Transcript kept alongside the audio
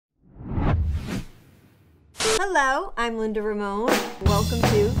Hello, I'm Linda Ramone. Welcome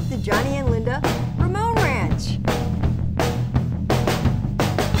to the Johnny and Linda Ramone Ranch.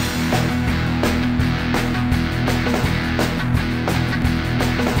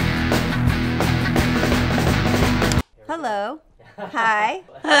 Hello. Hi.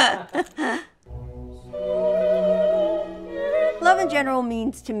 Love in general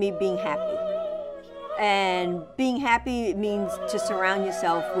means to me being happy. And being happy means to surround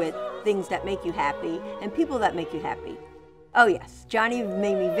yourself with things that make you happy and people that make you happy. Oh yes, Johnny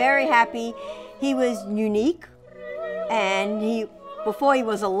made me very happy. He was unique, and before he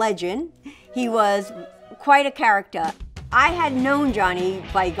was a legend, he was quite a character. I had known Johnny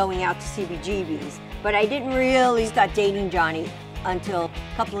by going out to CBGBs, but I didn't really start dating Johnny until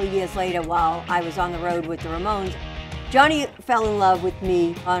a couple of years later while I was on the road with the Ramones. Johnny fell in love with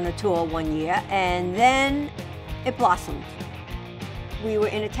me on a tour one year, and then it blossomed. We were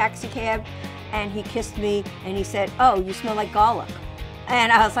in a taxi cab, and he kissed me, and he said, "Oh, you smell like garlic."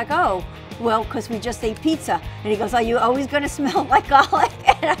 And I was like, "Oh, well, because we just ate pizza." And he goes, "Are you always going to smell like garlic?"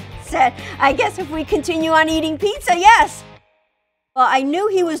 And I said, "I guess if we continue on eating pizza, yes." Well, I knew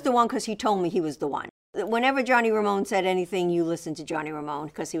he was the one because he told me he was the one. Whenever Johnny Ramone said anything, you listen to Johnny Ramone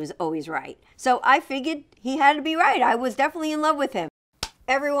because he was always right. So I figured he had to be right. I was definitely in love with him.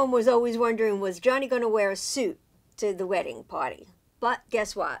 Everyone was always wondering, was Johnny going to wear a suit to the wedding party? But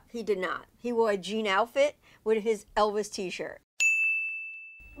guess what? He did not. He wore a jean outfit with his Elvis t-shirt.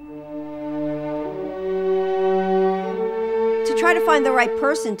 To try to find the right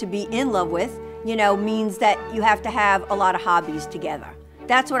person to be in love with, means that you have to have a lot of hobbies together.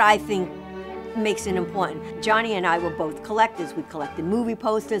 That's what I think makes it important. Johnny and I were both collectors. We collected movie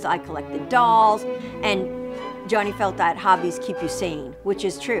posters, I collected dolls, and Johnny felt that hobbies keep you sane, which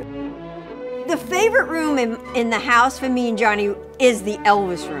is true. The favorite room in the house for me and Johnny is the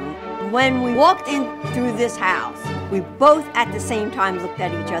Elvis room. When we walked in through this house, we both at the same time looked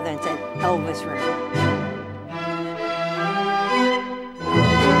at each other and said, "Elvis room."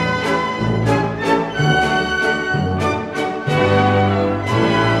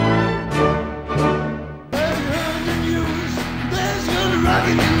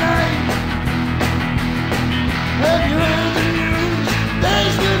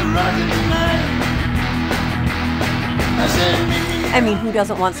 I mean, who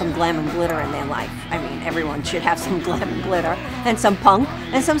doesn't want some glam and glitter in their life? I mean, everyone should have some glam and glitter, and some punk,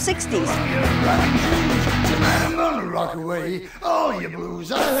 and some 60s. Tonight I'm gonna rock away all your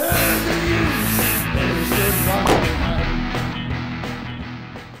blues. I heard the news.